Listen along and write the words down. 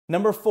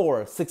Number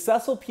 4,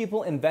 successful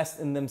people invest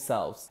in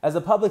themselves. As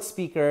a public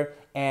speaker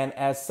and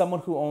as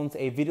someone who owns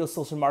a video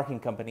social marketing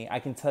company,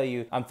 I can tell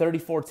you I'm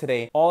 34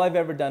 today. All I've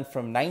ever done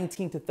from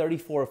 19 to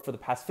 34 for the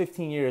past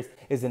 15 years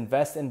is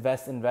invest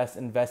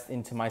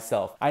into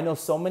myself. I know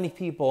so many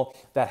people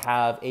that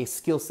have a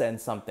skill set in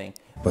something.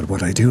 But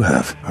what I do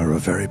have are a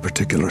very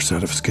particular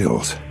set of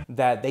skills.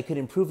 That they could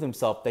improve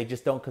themselves, they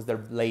just don't because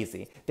they're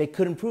lazy. They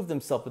could improve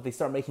themselves, but they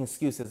start making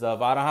excuses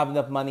of, I don't have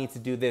enough money to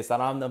do this, I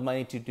don't have enough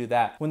money to do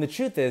that. When the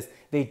truth is,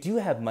 they do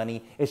have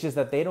money, it's just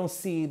that they don't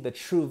see the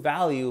true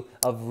value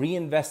of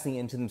reinvesting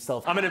into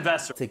themselves. I'm an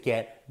investor. To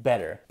get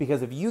better.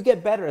 Because if you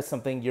get better at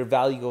something, your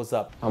value goes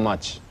up. How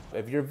much?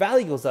 If your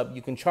value goes up,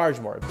 you can charge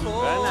more. Very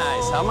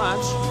nice. How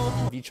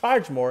much? If you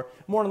charge more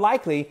than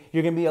likely,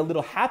 you're gonna be a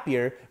little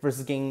happier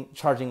versus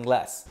charging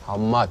less. How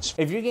much?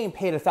 If you're getting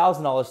paid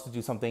 $1,000 to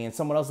do something and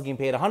someone else is getting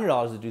paid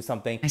 $100 to do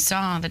something. I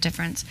saw the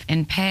difference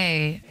in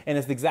pay. And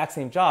it's the exact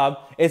same job.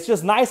 It's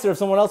just nicer if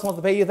someone else wants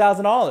to pay you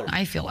 $1,000.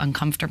 I feel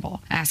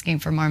uncomfortable asking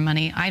for more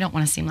money. I don't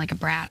want to seem like a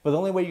brat. But the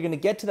only way you're gonna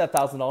get to that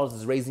 $1,000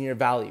 is raising your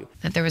value.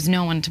 That there was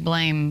no one to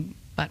blame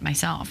but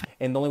myself.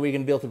 And the only way you're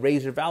gonna be able to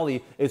raise your value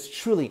is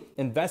truly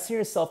invest in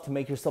yourself to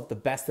make yourself the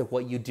best at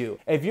what you do.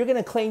 If you're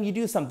gonna claim you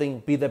do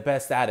something, be the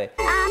best at it.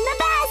 I'm the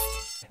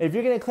best! If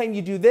you're gonna claim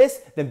you do this,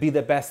 then be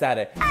the best at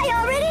it. I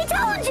already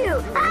told you!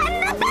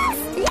 I'm the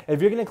best!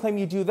 If you're gonna claim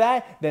you do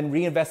that, then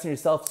reinvest in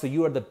yourself so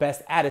you are the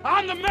best at it.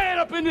 I'm the man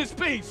up in this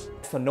piece!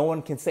 So no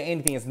one can say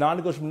anything. It's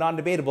non-negotiable,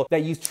 non-debatable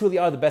that you truly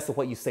are the best at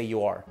what you say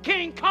you are.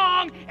 King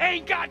Kong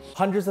ain't got...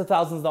 Hundreds of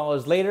thousands of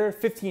dollars later,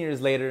 15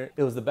 years later,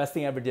 it was the best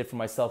thing I ever did for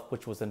myself,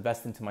 which was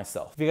invest into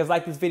myself. If you guys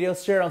like this video,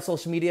 share it on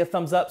social media,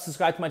 thumbs up,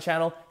 subscribe to my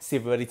channel. See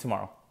everybody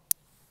tomorrow.